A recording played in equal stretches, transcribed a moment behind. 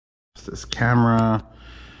What's this? Camera.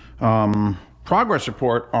 Progress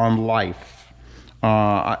report on life.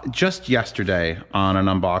 Just yesterday on an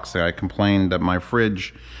unboxing, I complained that my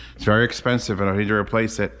fridge is very expensive and I need to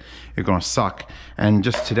replace it. It's gonna suck. And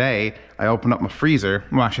just today, I opened up my freezer.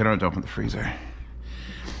 Well, actually, I don't have to open the freezer.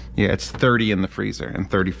 Yeah, it's 30 in the freezer and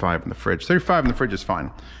 35 in the fridge. 35 in the fridge is fine.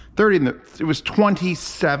 It was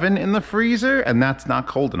 27 in the freezer, and that's not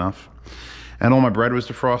cold enough. And all my bread was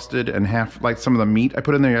defrosted, and like some of the meat I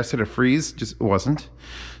put in there yesterday to freeze just wasn't.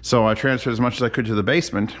 So I transferred as much as I could to the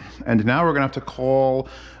basement, and now we're gonna have to call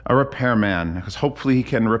a repairman, because hopefully he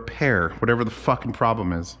can repair whatever the fucking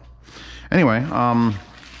problem is. Anyway,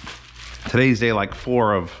 today's day like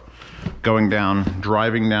 4 of driving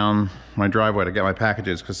down my driveway to get my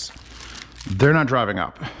packages, because they're not driving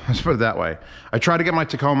up. Let's put it that way. I try to get my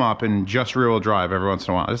Tacoma up in just rear-wheel drive every once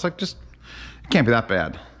in a while. It's like, it can't be that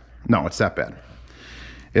bad. No, it's that bad.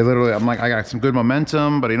 It literally, I'm like, I got some good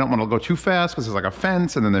momentum, but I don't want to go too fast because there's like a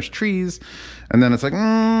fence and then there's trees. And then it's like,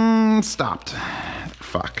 stopped.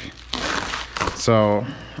 Fuck. So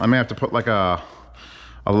I may have to put like a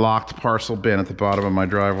locked parcel bin at the bottom of my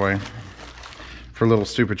driveway for little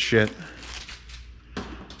stupid shit.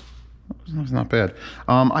 It's not bad.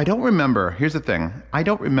 I don't remember. Here's the thing. I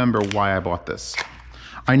don't remember why I bought this.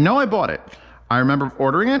 I know I bought it. I remember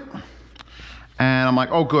ordering it. And I'm like,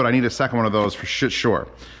 oh good, I need a second one of those for shit sure.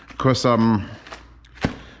 Because I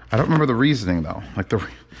don't remember the reasoning though. Like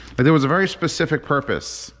there was a very specific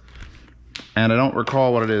purpose. And I don't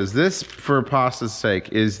recall what it is. This, for pasta's sake,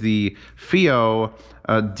 is the FiiO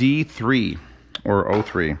D3 or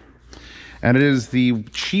 03. And it is the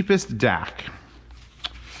cheapest DAC.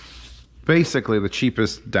 Basically the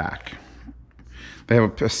cheapest DAC. They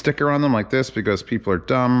have a sticker on them like this because people are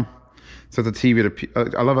dumb. So the TV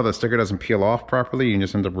I love how the sticker doesn't peel off properly. You can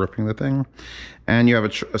just end up ripping the thing. And you have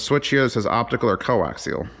a switch here that says optical or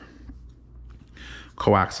coaxial.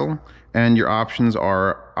 Coaxial. And your options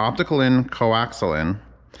are optical in, coaxial in.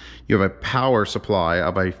 You have a power supply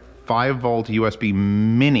of a 5-volt USB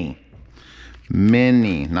mini.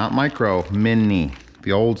 Mini, not micro, mini.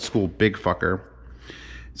 The old school big fucker.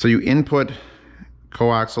 So you input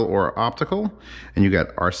coaxial or optical, and you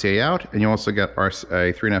get RCA out, and you also get a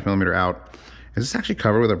 3.5mm out. Is this actually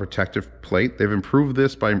covered with a protective plate? They've improved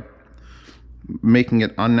this by making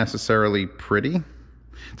it unnecessarily pretty.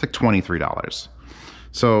 It's like $23.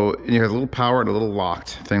 So you have a little power and a little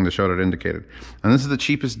locked thing to show that it indicated. And this is the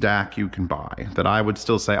cheapest DAC you can buy that I would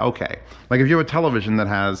still say, okay. Like if you have a television that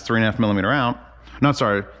has 3.5mm out,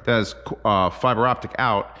 that has fiber optic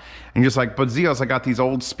out, and you're just like, but Zeos, I got these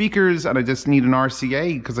old speakers and I just need an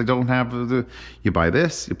RCA because I don't have you buy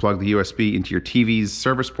this, you plug the USB into your TV's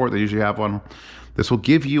service port, they usually have one. This will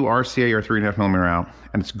give you RCA or 3.5mm out,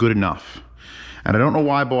 and it's good enough. And I don't know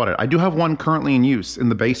why I bought it. I do have one currently in use in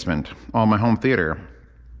the basement on my home theater.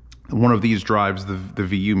 One of these drives the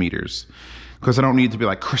VU meters, because I don't need to be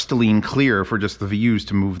like crystalline clear for just the VUs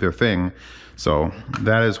to move their thing. So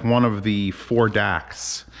that is one of the 4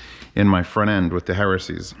 DACs in my front end with the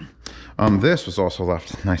heresies. This was also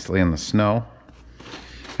left nicely in the snow.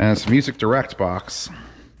 And it's a Music Direct box.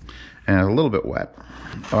 And it's a little bit wet.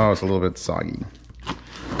 Oh, it's a little bit soggy.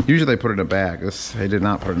 Usually they put it in a bag. This, I did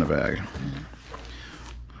not put it in a bag.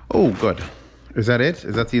 Oh, good. Is that it?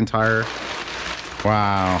 Is that the entire...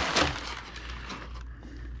 Wow.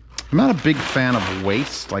 I'm not a big fan of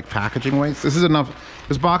waste, like packaging waste. This is enough.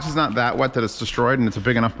 This box is not that wet that it's destroyed, and it's a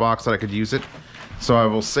big enough box that I could use it. So I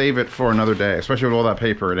will save it for another day, especially with all that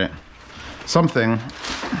paper in it. Something.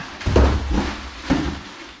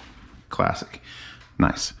 Classic.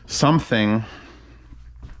 Nice. Something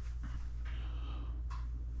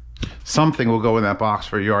will go in that box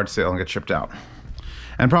for a yard sale and get shipped out.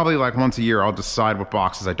 And probably like once a year, I'll decide what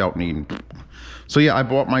boxes I don't need. So yeah, I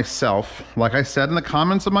bought myself, like I said in the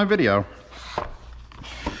comments of my video,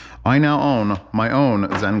 I now own my own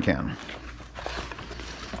Zencan.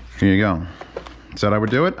 Here you go. Said I would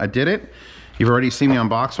do it, I did it. You've already seen me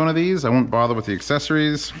unbox one of these. I won't bother with the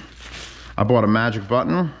accessories. I bought a magic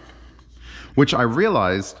button, which I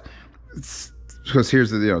realized, because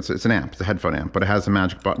here's the, it's an amp, it's a headphone amp, but it has a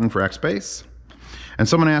magic button for X-Bass. And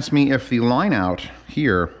someone asked me if the line out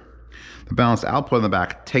here, the balanced output in the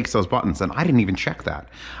back, takes those buttons, and I didn't even check that.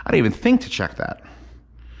 I didn't even think to check that.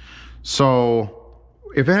 So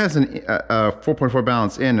if it has a 4.4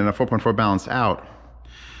 balance in and a 4.4 balance out,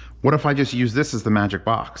 what if I just use this as the magic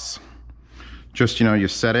box? Just, you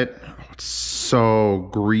set it. Oh, it's so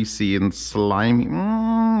greasy and slimy.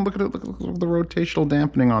 Look at it, look at the rotational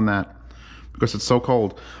dampening on that, because it's so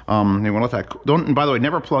cold. You want to let that, and by the way,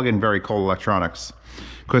 never plug in very cold electronics,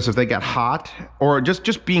 because if they get hot, or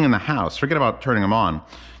just being in the house, forget about turning them on,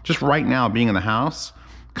 just right now being in the house,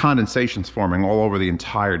 condensation's forming all over the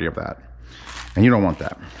entirety of that. And you don't want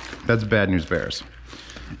that. That's bad news bears.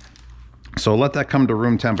 So let that come to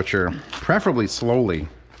room temperature, preferably slowly.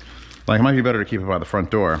 Like, it might be better to keep it by the front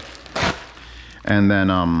door. And then,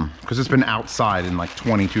 because it's been outside in like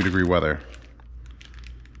 22-degree weather.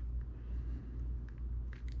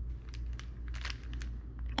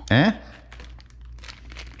 Eh?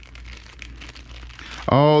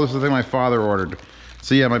 Oh, this is the thing my father ordered.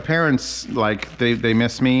 So yeah, my parents, like, they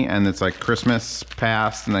miss me, and it's like Christmas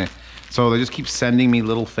passed, and so they just keep sending me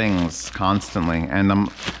little things constantly. And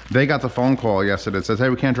they got the phone call yesterday. It says, hey,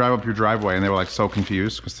 we can't drive up your driveway. And they were like so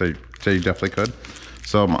confused because they definitely could.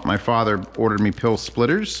 So my father ordered me pill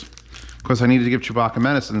splitters because I needed to give Chewbacca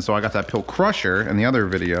medicine. So I got that pill crusher in the other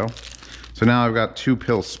video. So now I've got 2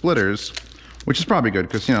 pill splitters, which is probably good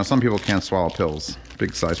because, you know, some people can't swallow pills,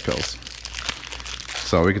 big size pills.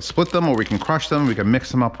 So we could split them or we can crush them. We can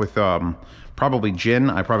mix them up with probably gin.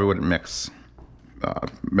 I probably wouldn't mix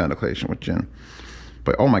medication with gin.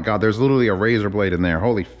 But oh my God, there's literally a razor blade in there.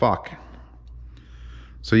 Holy fuck.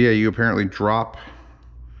 So yeah, you apparently drop,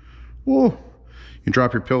 whoa, you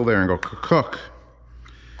drop your pill there and go cook.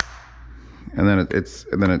 And then it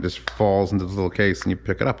just falls into this little case and you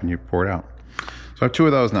pick it up and you pour it out. So I have 2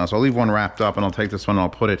 of those now. So I'll leave one wrapped up and I'll take this one and I'll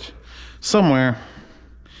put it somewhere.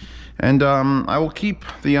 And I will keep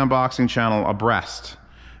the unboxing channel abreast,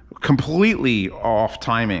 completely off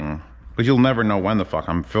timing, because you'll never know when the fuck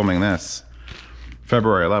I'm filming this.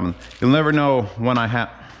 February 11th. You'll never know when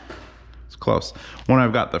it's close, when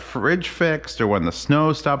I've got the fridge fixed or when the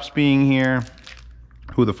snow stops being here.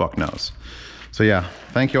 Who the fuck knows? So yeah,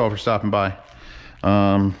 thank you all for stopping by.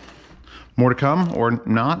 More to come or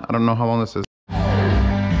not. I don't know how long this is.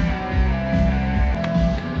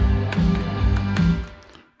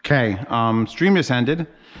 Okay, stream just ended.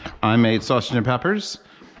 I made sausage and peppers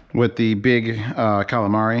with the big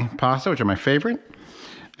calamari pasta, which are my favorite.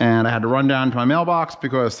 And I had to run down to my mailbox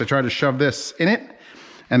because they tried to shove this in it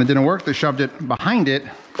and it didn't work. They shoved it behind it.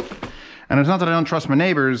 And it's not that I don't trust my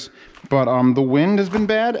neighbors, but the wind has been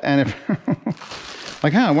bad. And if,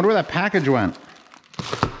 like, I wonder where that package went.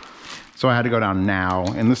 So I had to go down now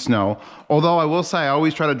in the snow. Although I will say, I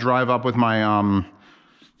always try to drive up with my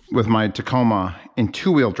Tacoma in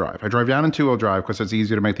 2-wheel drive. I drive down in 2-wheel drive because it's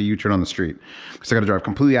easier to make the U-turn on the street. Because I got to drive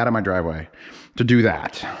completely out of my driveway to do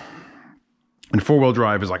that. And 4-wheel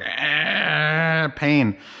drive is like,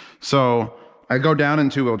 pain. So I go down in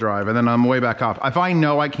 2-wheel drive and then I'm way back up. If I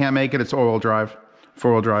know I can't make it, it's 4-wheel drive.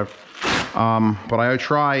 But I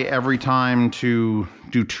try every time to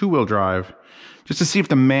do 2-wheel drive just to see if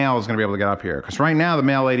the mail is going to be able to get up here. Because right now the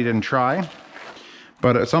mail lady didn't try.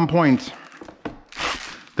 But at some point,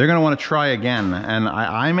 they're going to want to try again. And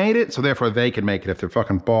I made it, so therefore they can make it if they're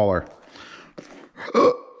fucking baller.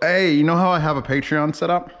 Hey, you know how I have a Patreon set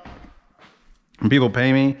up? And people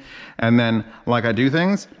pay me, and then, like, I do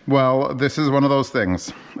things? Well, this is one of those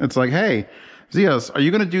things. It's like, hey, Zeos, are you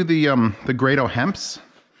going to do the Grado Hemps?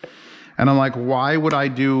 And I'm like, why would I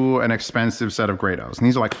do an expensive set of Grados? And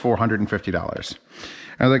these are like $450. And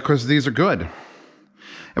I'm like, because these are good.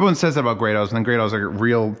 Everyone says that about Grados, and then Grados are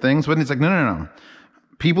real things, but it's like, no.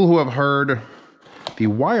 People who have heard the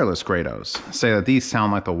wireless Grados say that these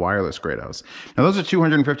sound like the wireless Grados. Now those are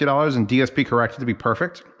 $250 and DSP corrected to be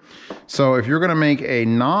perfect. So if you're gonna make a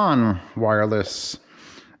non-wireless,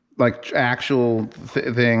 like actual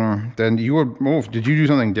thing, then you would move. Did you do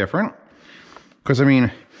something different? Because I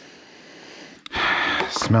mean,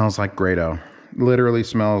 smells like Grado. Literally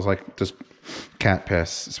smells like just cat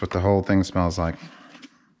piss. That's what the whole thing smells like.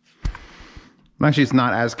 Actually, it's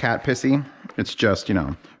not as cat pissy. It's just, you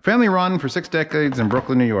know, family run for 6 decades in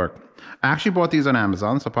Brooklyn, New York. I actually bought these on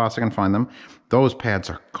Amazon, so Pasta can find them. Those pads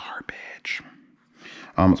are garbage.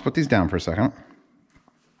 Let's put these down for a second.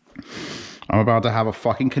 I'm about to have a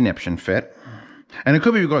fucking conniption fit. And it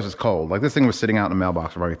could be because it's cold. Like, this thing was sitting out in the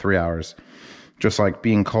mailbox for probably 3 hours. Just like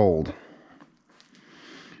being cold.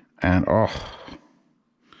 And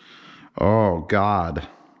oh God.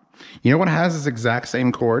 You know what has this exact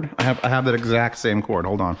same cord? I have that exact same cord.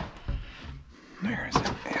 Hold on. Where is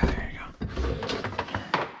it? Yeah, there you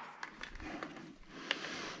go.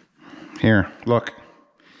 Here, look.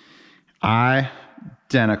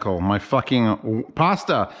 Identical. My fucking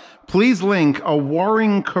Pasta. Please link a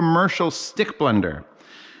Waring commercial stick blender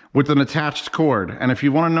with an attached cord. And if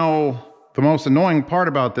you want to know the most annoying part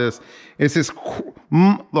about this, is this.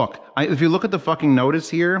 Look, if you look at the fucking notice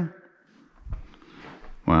here.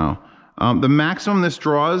 Wow. The maximum this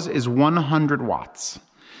draws is 100 watts.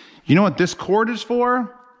 You know what this cord is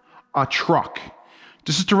for? A truck.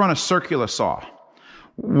 This is to run a circular saw.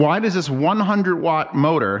 Why does this 100-watt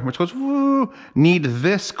motor, which goes woo, need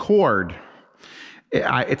this cord?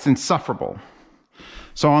 It's insufferable.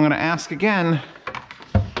 So I'm going to ask again,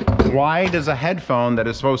 why does a headphone that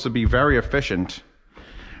is supposed to be very efficient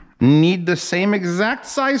need the same exact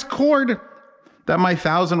size cord that my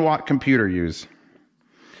 1,000-watt computer uses?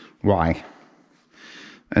 Why?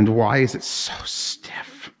 And why is it so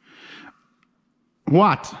stiff?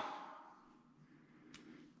 What?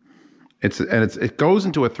 It goes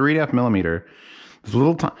into a 3.5 millimeter. This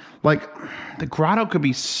little time, like the Grado could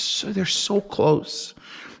be. They're so close.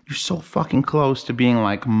 You're so fucking close to being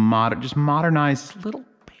like just modernize this little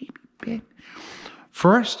baby bit.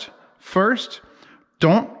 First,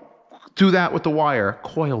 don't do that with the wire.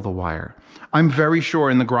 Coil the wire. I'm very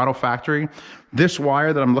sure in the Grado factory, this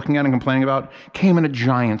wire that I'm looking at and complaining about came in a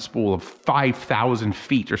giant spool of 5,000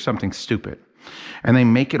 feet or something stupid, and they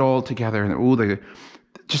make it all together. And they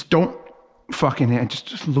just don't. Fucking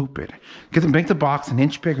just loop it. Make the box an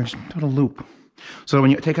inch bigger and just put a loop. So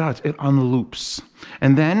when you take it out, it on the loops.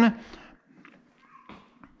 And then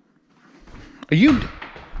are you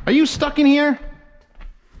stuck in here?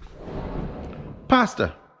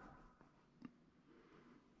 Pasta.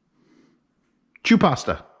 Chew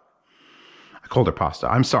pasta. I called her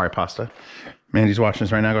pasta. I'm sorry, pasta. Mandy's watching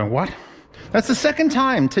this right now going, what? That's the second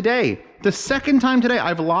time today. The second time today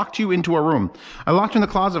I've locked you into a room. I locked you in the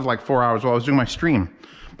closet for like 4 hours while I was doing my stream.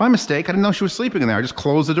 By mistake, I didn't know she was sleeping in there. I just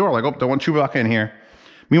closed the door like, oh, don't want Chewbacca in here.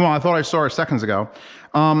 Meanwhile, I thought I saw her seconds ago.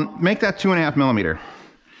 Make that 2.5 millimeter.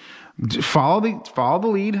 Follow the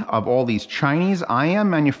lead of all these Chinese IM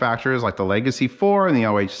manufacturers like the Legacy 4 and the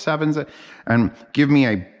OH7s, and give me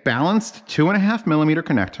a balanced 2.5 millimeter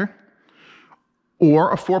connector,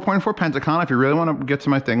 or a 4.4 Pentacon if you really want to get to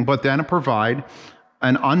my thing, but then provide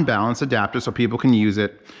an unbalanced adapter so people can use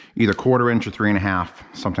it either 1/4 inch or 3.5,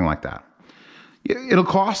 something like that. It'll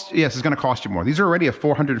cost, yes, it's going to cost you more. These are already a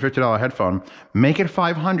 $450 headphone. Make it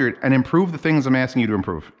 $500 and improve the things I'm asking you to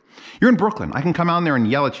improve. You're in Brooklyn. I can come out there and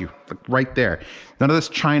yell at you, like right there. None of this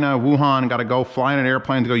China, Wuhan, got to go fly in an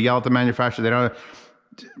airplane to go yell at the manufacturer. They don't.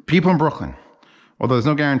 People in Brooklyn, although there's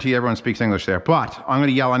no guarantee everyone speaks English there, but I'm going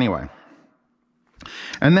to yell anyway.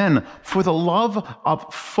 And then, for the love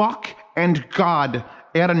of fuck and God,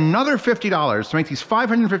 add another $50 to make these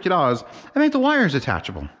 $550 and make the wires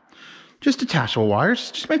detachable. Just detachable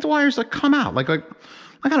wires. Just make the wires like come out. Like I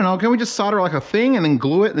don't know, can we just solder like a thing and then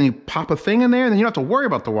glue it and then you pop a thing in there and then you don't have to worry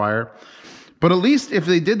about the wire. But at least if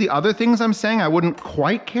they did the other things I'm saying, I wouldn't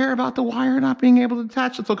quite care about the wire not being able to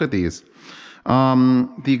detach. Let's look at these.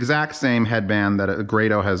 The exact same headband that a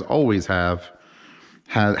Grado has always always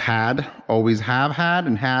have had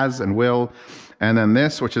and has and will. And then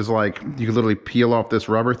this, which is like, you can literally peel off this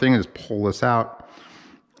rubber thing and just pull this out.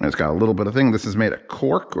 And it's got a little bit of thing. This is made of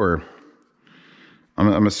cork, or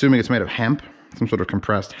I'm assuming it's made of hemp, some sort of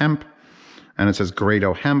compressed hemp. And it says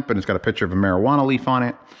Grado Hemp, and it's got a picture of a marijuana leaf on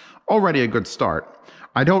it. Already a good start.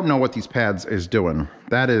 I don't know what these pads is doing.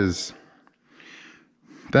 That is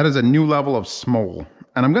a new level of smole.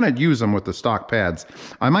 And I'm going to use them with the stock pads.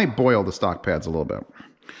 I might boil the stock pads a little bit.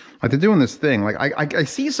 Like they're doing this thing. Like I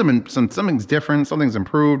see something's different. Something's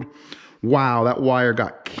improved. Wow, that wire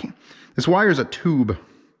this wire is a tube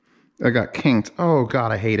that got kinked. Oh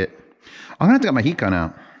God, I hate it. I'm gonna have to get my heat gun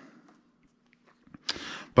out.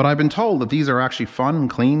 But I've been told that these are actually fun,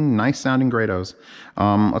 clean, nice sounding Grados.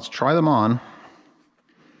 Let's try them on.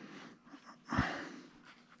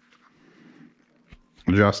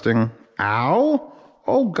 Adjusting. Ow!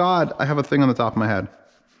 Oh God, I have a thing on the top of my head.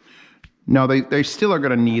 No, they still are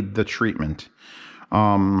going to need the treatment.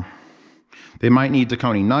 They might need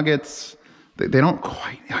Taconi nuggets. They don't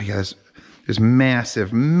quite. Oh yeah, there's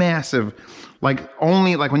massive, like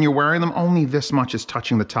only like when you're wearing them, only this much is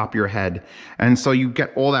touching the top of your head, and so you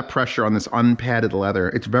get all that pressure on this unpadded leather.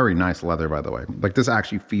 It's very nice leather, by the way. Like this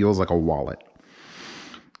actually feels like a wallet.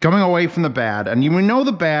 Coming away from the bad, and you know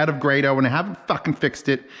the bad of Grado, and I haven't fucking fixed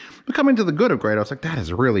it. But coming to the good of Grado, it's like that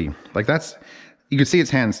is really like that's. You can see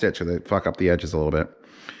it's hand stitched, so they fuck up the edges a little bit.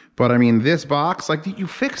 But I mean, this box, like you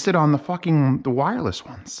fixed it on the wireless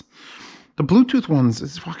ones. The Bluetooth ones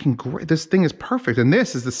is fucking great. This thing is perfect. And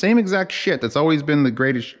this is the same exact shit that's always been the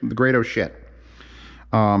Grado shit.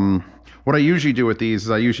 What I usually do with these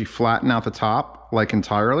is I usually flatten out the top like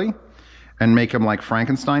entirely and make them like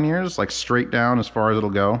Frankenstein ears, like straight down as far as it'll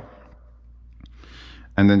go.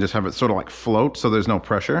 And then just have it sort of like float so there's no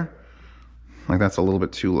pressure. Like that's a little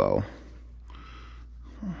bit too low.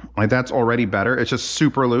 Like that's already better. It's just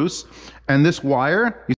super loose. And this wire,